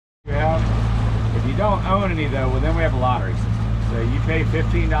If you don't own any though, well then we have a lottery system. So you pay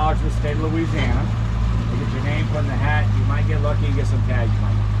 $15 to the state of Louisiana. You get your name put in the hat. You might get lucky and get some tag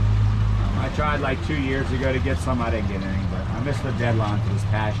money. I tried like 2 years ago to get some. I didn't get any, but I missed the deadline for this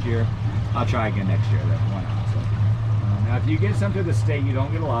past year. I'll try again next year. Why not? So, now if you get some to the state, you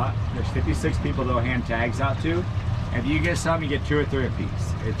don't get a lot. There's 56 people they'll hand tags out to. If you get some, you get 2 or 3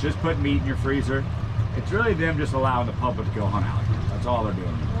 apiece. It's just putting meat in your freezer. It's really them just allowing the public to go hunt alligators. That's all they're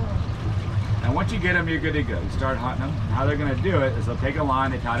doing. And once you get them, you're good to go. You start hunting them. How they're going to do it is they'll take a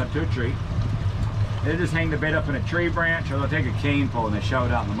line, they tie it up to a tree. They just hang the bait up in a tree branch, or they'll take a cane pole and they shove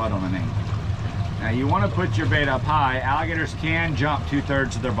it out in the mud on an angle. Now you want to put your bait up high. Alligators can jump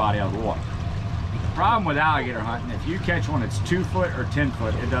 2/3 of their body out of the water. The problem with alligator hunting, if you catch one that's 2 foot or 10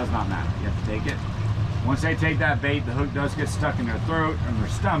 foot, it does not matter. You have to take it. Once they take that bait, the hook does get stuck in their throat and their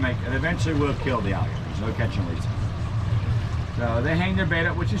stomach, and eventually will kill the alligators. No catch and release. So they hang their bait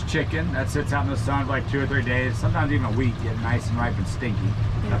up, which is chicken. That sits out in the sun for like 2 or 3 days, sometimes even a week, get nice and ripe and stinky.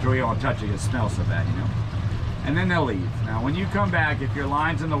 After we don't touch it, it smells so bad, you know. And then they'll leave. Now when you come back, if your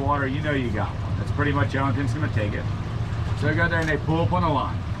line's in the water, you know you got one. That's pretty much the only thing that's going to take it. So they go there and they pull up on the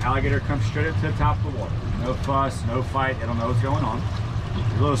line. Alligator comes straight up to the top of the water. No fuss, no fight, they don't know what's going on.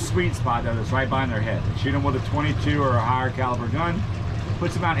 There's a little sweet spot there that's right behind their head. They shoot them with a 22 or a higher caliber gun,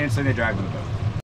 puts them out instantly, they drag them to the boat.